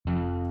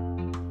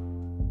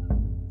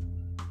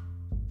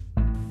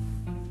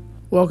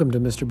Welcome to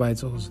Mr.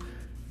 Beitzel's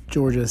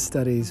Georgia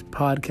Studies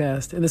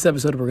podcast. In this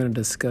episode, we're going to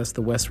discuss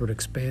the westward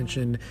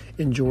expansion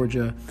in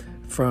Georgia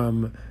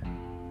from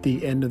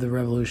the end of the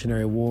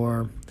Revolutionary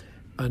War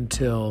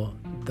until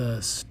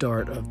the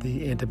start of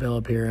the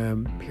antebellum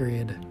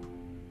period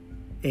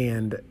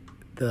and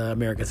the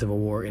American Civil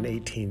War in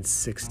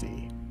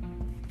 1860.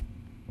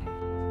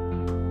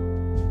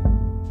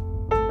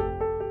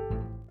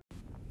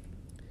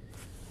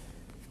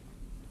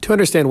 To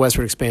understand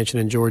westward expansion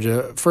in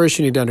Georgia, first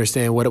you need to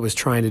understand what it was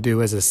trying to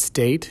do as a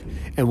state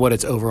and what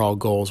its overall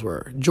goals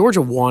were.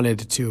 Georgia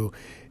wanted to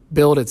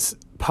build its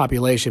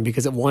population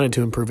because it wanted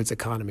to improve its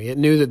economy. It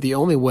knew that the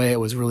only way it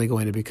was really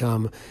going to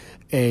become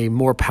a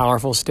more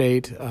powerful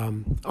state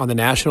on the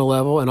national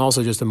level and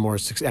also just a more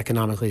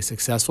economically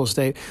successful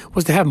state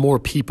was to have more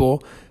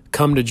people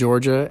come to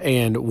Georgia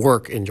and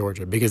work in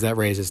Georgia because that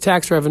raises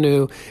tax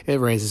revenue. It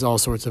raises all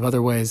sorts of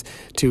other ways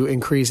to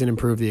increase and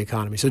improve the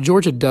economy. So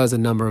Georgia does a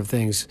number of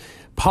things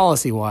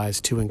policy-wise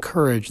to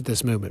encourage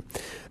this movement.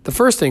 The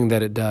first thing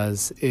that it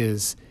does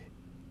is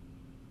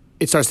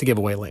it starts to give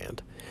away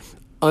land.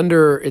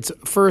 Under its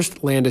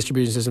first land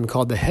distribution system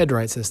called the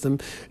headright system,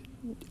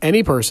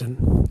 any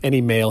person, any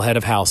male head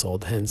of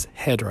household, hence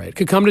headright,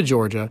 could come to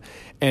Georgia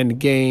and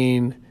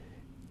gain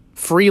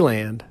free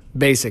land,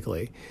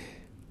 basically,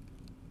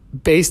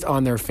 based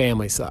on their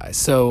family size.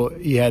 So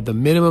you had a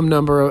minimum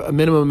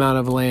amount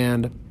of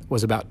land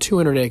was about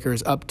 200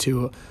 acres up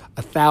to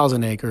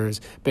 1,000 acres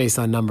based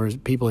on numbers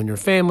of people in your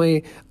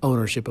family,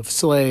 ownership of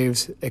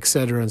slaves, et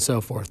cetera, and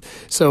so forth.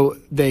 So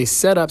they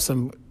set up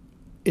some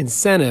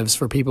incentives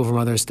for people from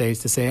other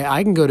states to say,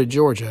 I can go to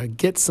Georgia,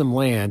 get some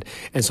land,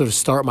 and sort of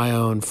start my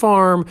own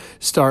farm,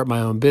 start my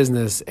own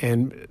business,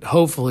 and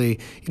hopefully,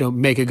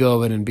 make a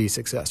go of it and be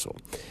successful.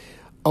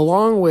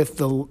 Along with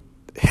the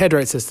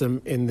headright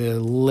system in the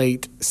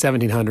late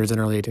 1700s and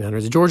early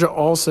 1800s, Georgia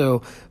also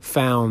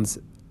founds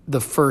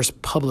the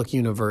first public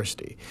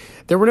university.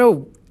 There were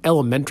no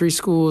elementary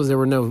schools, there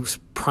were no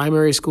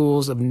primary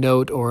schools of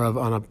note or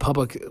on a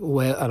public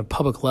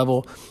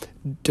level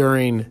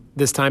during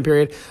this time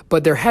period,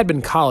 but there had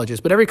been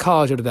colleges, but every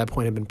college up to that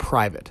point had been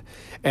private.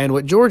 And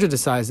what Georgia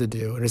decides to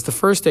do, and it's the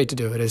first state to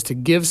do it, is to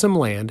give some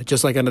land,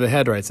 just like under the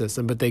headright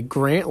system, but they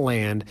grant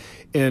land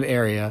in an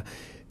area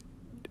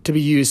to be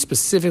used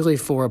specifically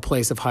for a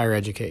place of higher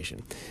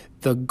education.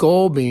 The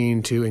goal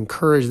being to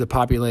encourage the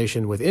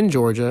population within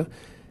Georgia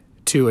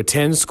to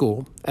attend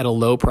school at a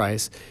low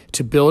price,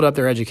 to build up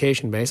their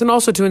education base, and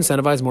also to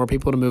incentivize more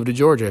people to move to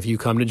Georgia. If you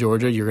come to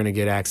Georgia, you're going to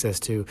get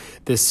access to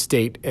this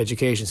state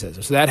education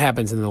system. So that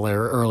happens in the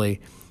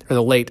late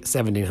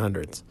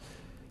 1700s.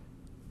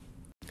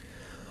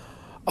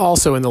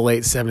 Also in the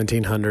late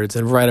 1700s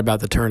and right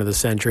about the turn of the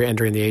century,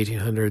 entering the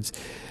 1800s,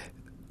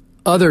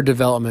 other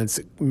developments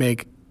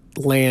make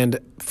land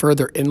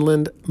further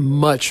inland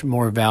much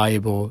more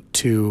valuable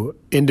to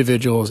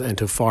individuals and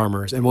to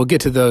farmers. And we'll get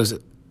to those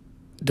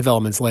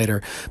developments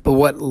later. But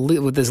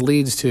what this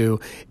leads to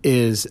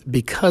is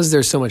because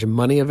there's so much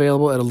money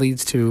available, it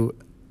leads to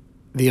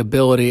the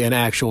ability and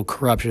actual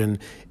corruption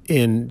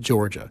in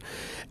Georgia.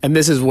 And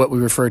this is what we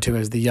refer to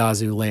as the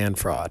Yazoo land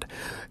fraud.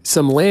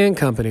 Some land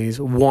companies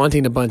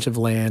wanting a bunch of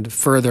land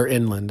further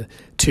inland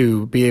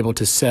to be able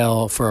to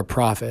sell for a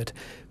profit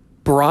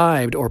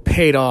bribed or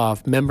paid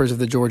off members of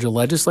the Georgia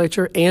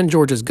legislature and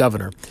Georgia's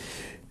governor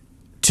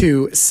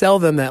to sell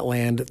them that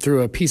land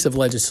through a piece of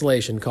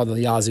legislation called the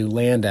Yazoo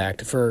Land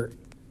Act for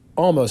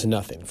almost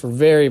nothing, for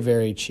very,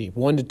 very cheap,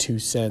 1 to 2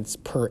 cents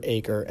per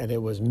acre, and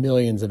it was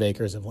millions of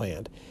acres of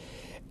land.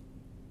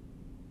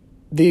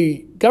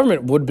 The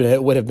government would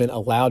have been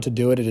allowed to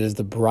do it. It is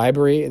the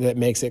bribery that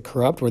makes it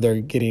corrupt, where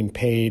they're getting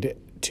paid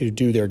to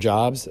do their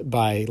jobs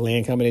by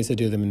land companies to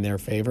do them in their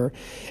favor.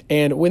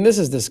 And when this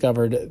is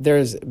discovered,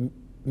 there's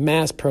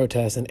mass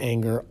protests and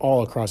anger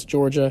all across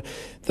Georgia.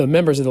 The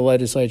members of the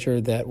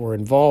legislature that were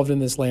involved in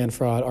this land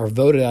fraud are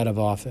voted out of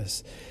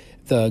office.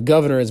 The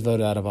governor is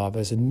voted out of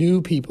office.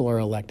 New people are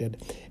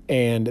elected.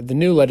 And the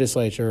new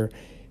legislature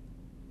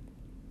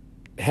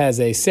has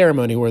a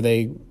ceremony where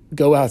they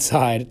go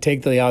outside,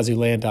 take the Yazoo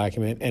land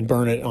document, and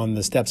burn it on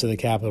the steps of the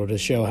Capitol to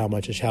show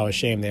how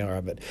ashamed they are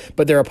of it.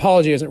 But their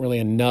apology isn't really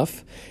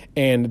enough,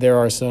 and there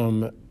are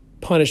some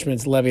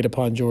punishments levied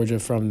upon Georgia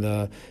from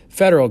the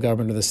federal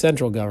government or the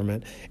central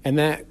government, and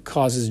that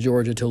causes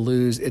Georgia to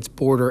lose its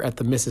border at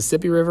the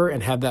Mississippi River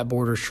and have that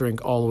border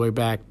shrink all the way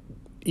back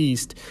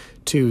east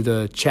to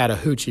the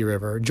Chattahoochee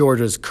River,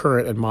 Georgia's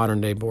current and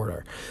modern-day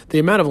border. The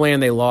amount of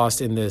land they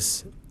lost in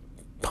this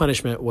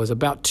punishment was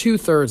about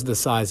 2/3 the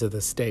size of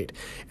the state.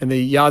 And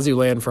the Yazoo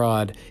land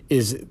fraud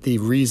is the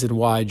reason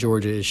why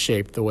Georgia is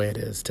shaped the way it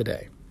is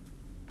today.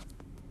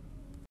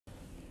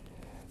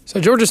 So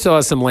Georgia still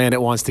has some land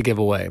it wants to give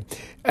away.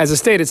 As a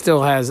state, it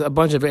still has a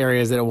bunch of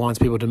areas that it wants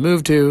people to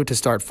move to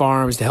start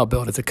farms, to help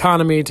build its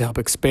economy, to help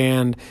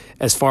expand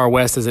as far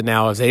west as it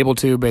now is able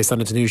to based on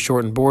its new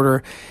shortened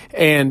border.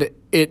 And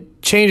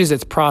it changes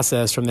its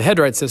process from the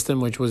headright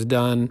system, which was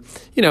done,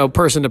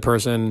 person to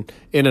person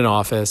in an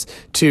office,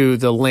 to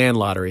the land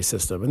lottery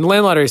system. And the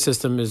land lottery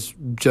system is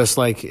just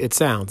like it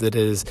sounds. It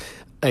is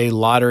a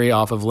lottery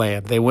off of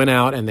land. They went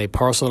out and they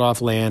parceled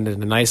off land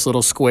in a nice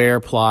little square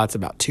plots,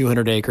 about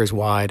 200 acres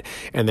wide,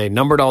 and they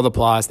numbered all the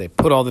plots. They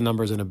put all the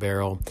numbers in a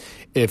barrel.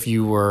 If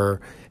you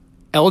were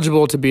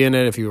eligible to be in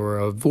it, if you were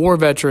a war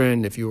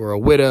veteran, if you were a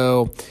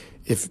widow,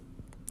 if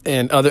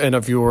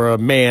you were a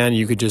man,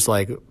 you could just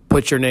like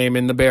put your name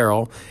in the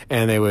barrel,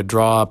 and they would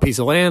draw a piece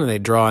of land and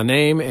they'd draw a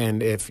name,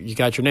 and if you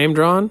got your name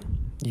drawn,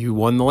 you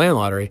won the land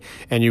lottery,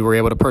 and you were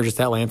able to purchase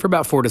that land for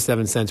about 4 to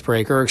 7 cents per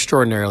acre,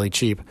 extraordinarily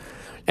cheap.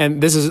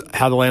 And this is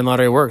how the land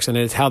lottery works, and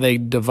it's how they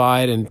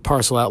divide and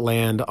parcel out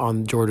land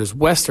on Georgia's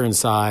western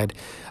side,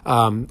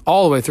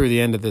 all the way through the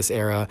end of this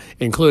era,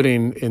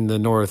 including in the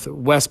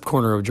northwest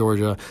corner of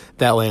Georgia.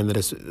 That land that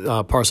is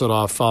parceled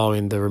off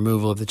following the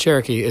removal of the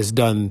Cherokee is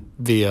done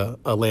via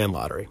a land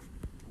lottery.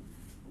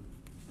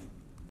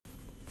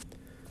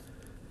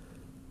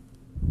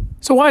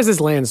 So why is this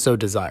land so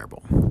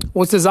desirable?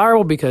 Well, it's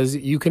desirable because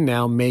you can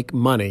now make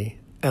money,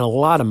 and a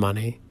lot of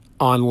money,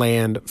 on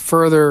land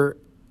further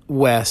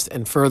west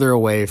and further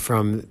away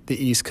from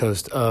the east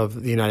coast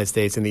of the United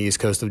States and the east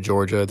coast of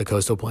Georgia, the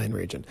coastal plain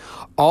region.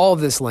 All of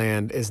this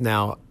land is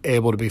now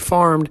able to be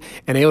farmed,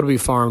 and able to be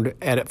farmed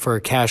for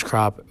a cash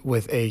crop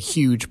with a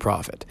huge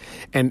profit.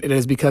 And it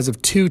is because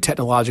of two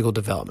technological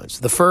developments.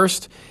 The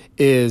first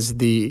is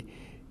the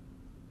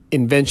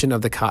invention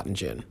of the cotton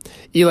gin.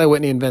 Eli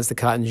Whitney invents the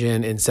cotton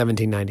gin in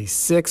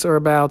 1796 or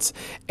abouts,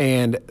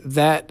 and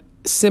that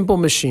simple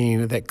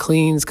machine that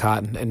cleans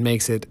cotton and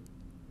makes it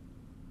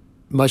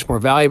much more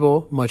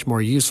valuable, much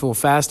more useful,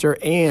 faster,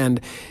 and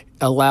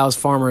allows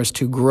farmers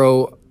to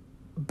grow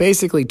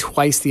basically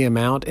twice the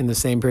amount in the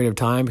same period of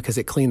time because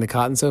it cleaned the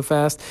cotton so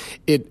fast.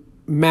 It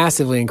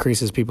massively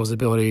increases people's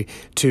ability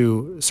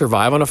to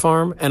survive on a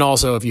farm, and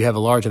also, if you have a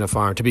large enough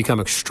farm, to become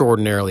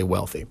extraordinarily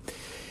wealthy.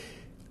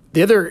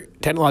 The other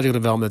technological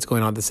development that's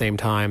going on at the same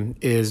time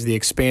is the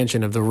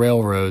expansion of the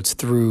railroads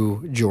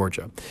through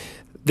Georgia.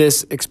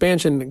 This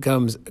expansion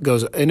goes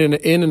in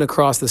and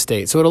across the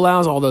state. So it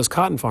allows all those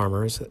cotton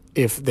farmers,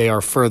 if they are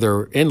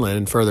further inland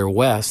and further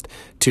west,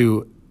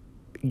 to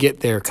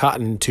get their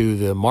cotton to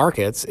the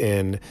markets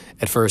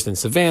at first in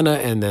Savannah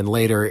and then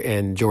later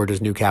in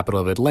Georgia's new capital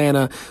of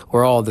Atlanta,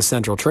 where all of the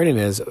central trading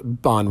is,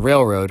 on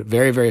railroad,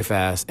 very, very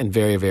fast and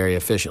very, very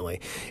efficiently.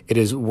 It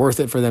is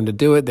worth it for them to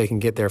do it. They can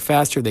get there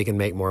faster. They can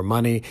make more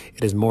money.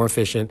 It is more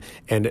efficient.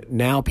 And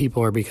now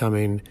people are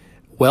becoming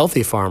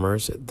wealthy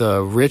farmers.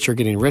 The rich are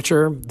getting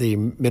richer, the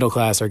middle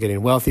class are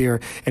getting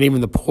wealthier, and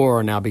even the poor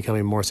are now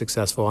becoming more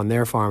successful on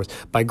their farms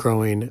by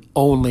growing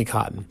only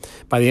cotton.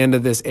 By the end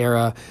of this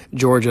era,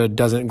 Georgia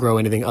doesn't grow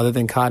anything other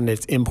than cotton.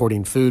 It's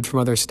importing food from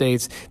other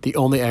states. The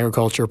only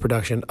agriculture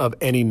production of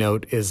any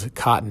note is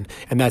cotton,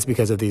 and that's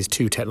because of these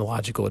two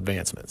technological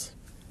advancements.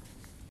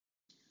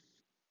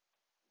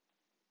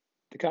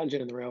 The cotton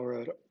gin and the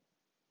railroad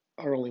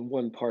are only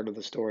one part of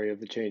the story of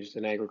the changes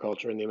in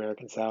agriculture in the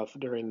American South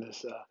during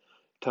this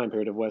time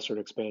period of westward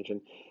expansion.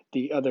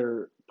 The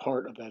other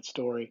part of that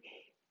story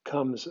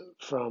comes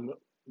from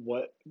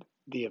what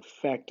the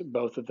effect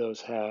both of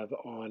those have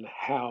on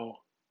how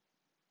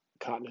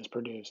cotton is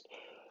produced.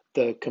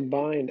 The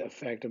combined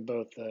effect of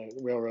both the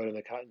railroad and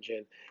the cotton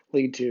gin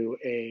lead to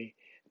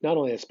not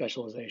only a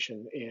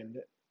specialization in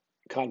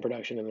cotton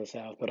production in the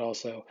South, but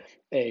also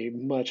a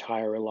much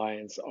higher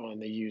reliance on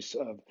the use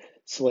of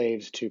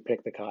slaves to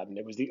pick the cotton.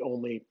 It was the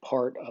only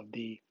part of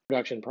the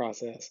production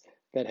process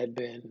that had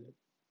been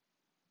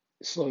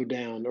slowed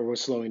down or was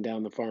slowing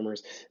down the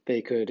farmers.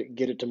 They could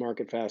get it to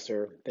market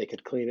faster, they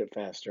could clean it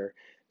faster,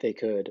 they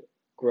could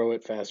grow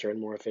it faster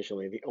and more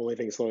efficiently. The only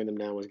thing slowing them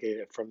down was getting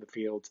it from the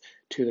fields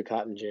to the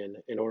cotton gin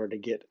in order to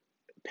get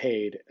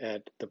paid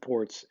at the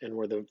ports and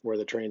where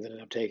the trains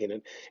ended up taking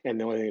it. And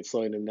the only thing that's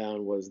slowing them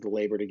down was the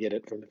labor to get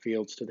it from the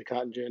fields to the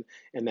cotton gin,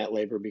 and that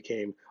labor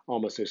became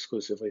almost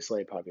exclusively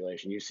slave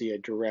population. You see a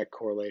direct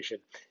correlation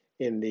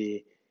in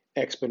the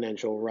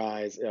exponential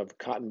rise of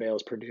cotton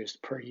bales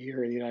produced per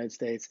year in the United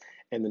States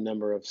and the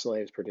number of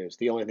slaves produced.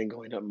 The only thing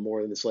going up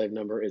more than the slave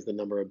number is the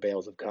number of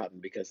bales of cotton,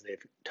 because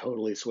they've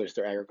totally switched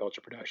their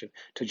agriculture production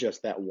to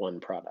just that one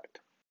product.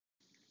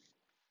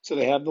 So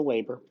they have the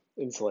labor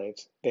in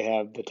slaves, they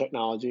have the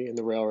technology and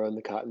the railroad and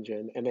the cotton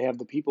gin, and they have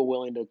the people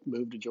willing to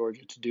move to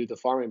Georgia to do the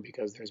farming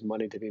because there's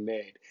money to be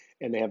made.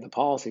 And they have the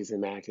policies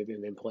enacted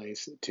and in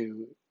place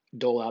to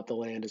dole out the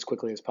land as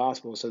quickly as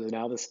possible so that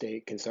now the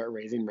state can start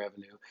raising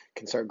revenue,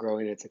 can start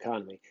growing its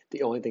economy.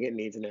 The only thing it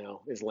needs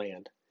now is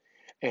land.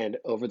 And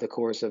over the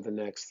course of the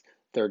next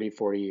 30,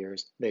 40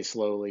 years, they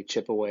slowly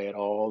chip away at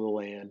all the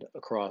land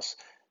across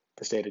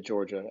the state of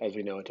Georgia as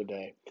we know it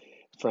today.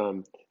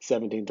 From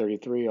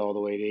 1733 all the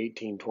way to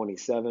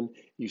 1827,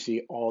 you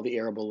see all the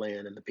arable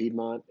land in the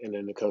Piedmont and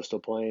in the coastal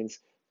plains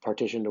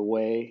partitioned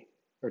away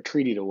or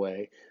treated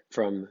away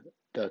from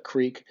the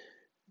creek,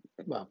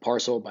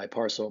 parcel by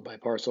parcel by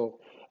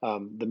parcel.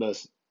 The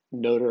most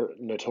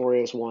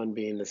notorious one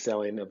being the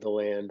selling of the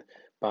land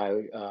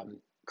by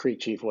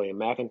Creek Chief William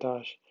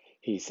McIntosh.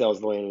 He sells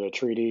the land in a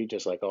treaty,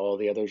 just like all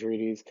the other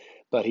treaties,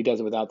 but he does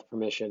it without the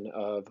permission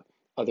of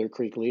other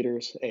Creek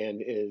leaders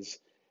and is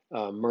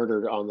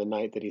murdered on the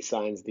night that he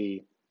signs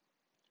the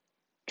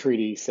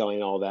treaty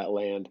selling all that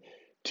land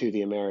to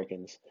the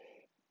Americans.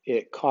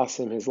 It costs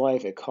him his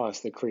life, it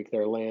costs the Creek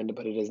their land,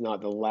 but it is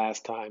not the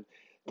last time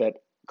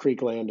that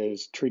Creek land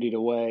is treated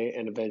away,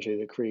 and eventually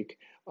the Creek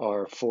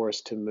are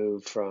forced to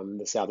move from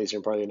the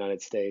southeastern part of the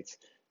United States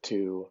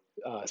to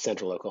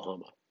central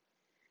Oklahoma.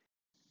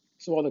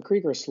 So while the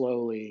Creek are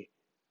slowly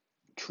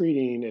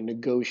treating and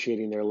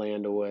negotiating their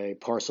land away,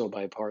 parcel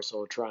by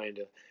parcel, trying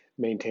to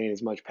maintain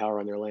as much power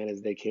on their land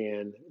as they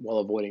can while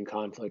avoiding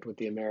conflict with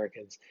the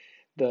Americans,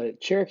 the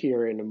Cherokee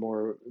are in a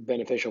more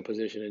beneficial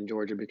position in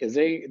Georgia because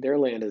their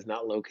land is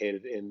not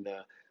located in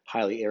the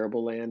highly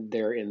arable land.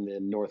 They're in the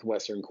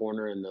northwestern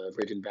corner in the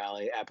Virgin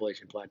Valley,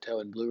 Appalachian Plateau,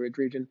 and Blue Ridge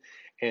region.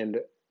 And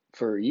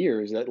for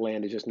years, that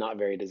land is just not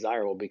very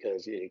desirable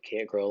because you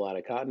can't grow a lot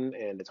of cotton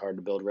and it's hard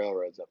to build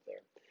railroads up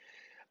there.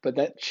 But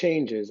that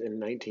changes in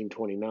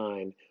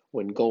 1929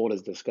 when gold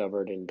is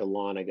discovered in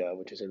Dahlonega,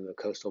 which is in the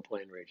coastal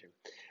plain region.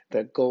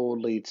 That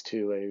gold leads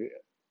to a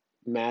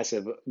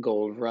massive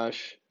gold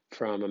rush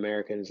from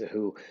Americans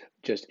who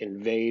just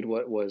invade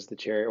what is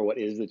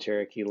the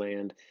Cherokee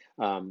land.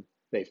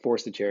 They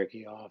force the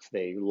Cherokee off.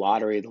 They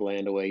lottery the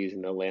land away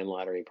using the land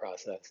lottery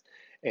process,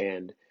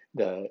 and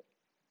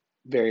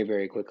very,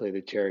 very quickly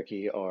the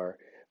Cherokee are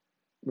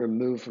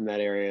removed from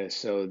that area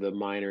so the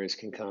miners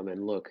can come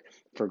and look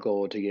for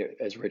gold to get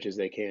as rich as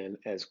they can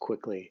as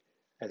quickly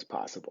as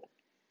possible.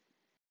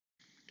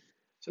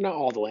 So not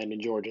all the land in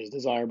Georgia is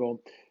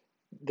desirable.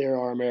 There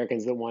are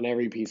Americans that want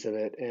every piece of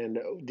it, and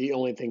the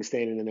only thing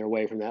standing in their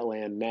way from that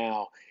land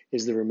now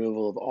is the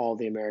removal of all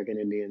the American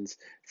Indians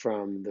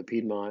from the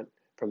Piedmont,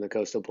 from the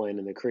coastal plain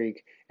and the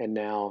Creek, and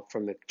now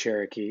from the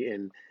Cherokee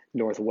in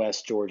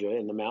northwest Georgia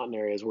in the mountain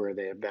areas where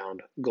they have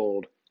found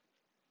gold.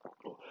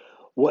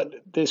 What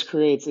this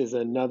creates is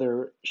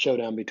another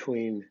showdown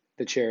between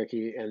the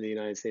Cherokee and the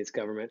United States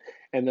government.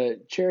 And the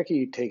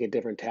Cherokee take a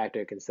different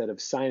tactic. Instead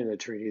of signing the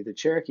treaty, the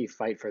Cherokee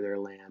fight for their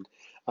land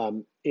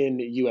in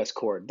U.S.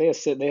 court. They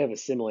have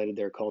assimilated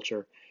their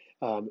culture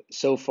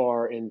so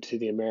far into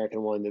the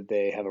American one that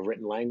they have a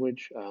written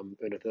language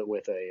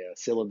with a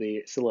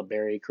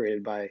syllabary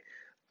created by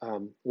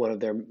one of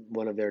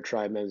their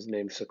tribemen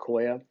named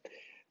Sequoyah.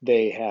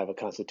 They have a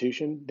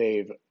constitution.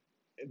 They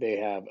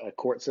have a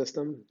court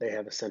system. They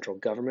have a central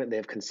government. They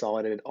have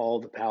consolidated all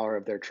the power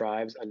of their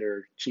tribes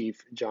under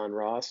Chief John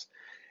Ross.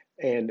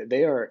 And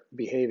they are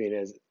behaving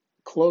as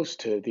close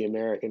to the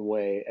American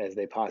way as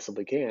they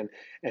possibly can.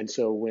 And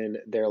so when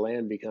their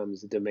land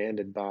becomes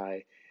demanded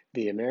by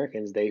the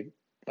Americans, they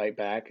fight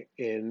back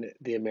in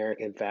the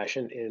American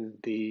fashion in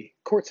the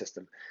court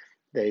system.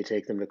 They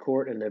take them to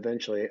court, and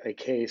eventually a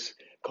case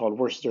called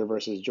Worcester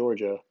versus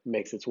Georgia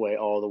makes its way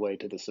all the way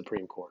to the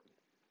Supreme Court.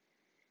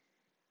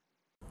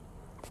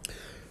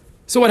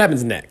 So what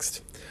happens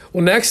next?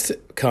 Well, next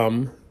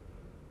come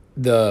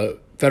the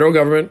federal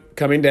government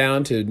coming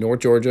down to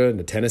North Georgia and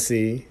to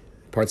Tennessee,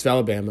 parts of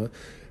Alabama,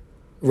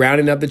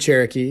 rounding up the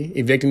Cherokee,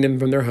 evicting them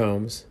from their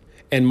homes,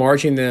 and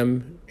marching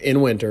them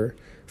in winter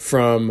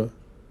from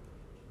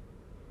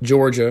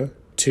Georgia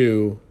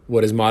to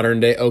what is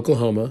modern-day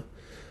Oklahoma.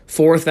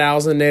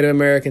 4,000 Native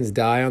Americans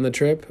die on the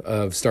trip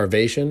of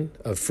starvation,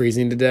 of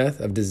freezing to death,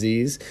 of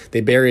disease.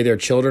 They bury their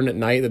children at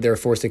night that they're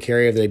forced to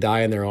carry if they die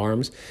in their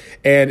arms.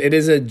 And it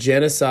is a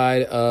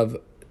genocide of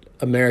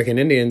American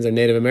Indians or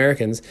Native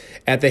Americans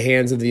at the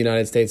hands of the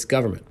United States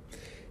government.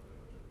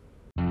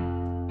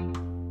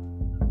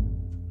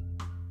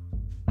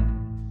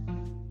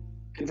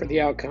 And for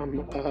the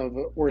outcome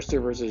of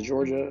Worcester versus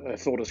Georgia, a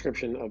full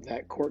description of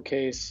that court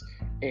case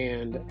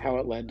and how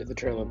it led to the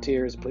Trail of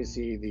Tears, please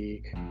see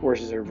the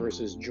Worcester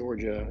versus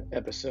Georgia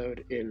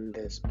episode in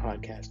this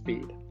podcast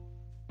feed.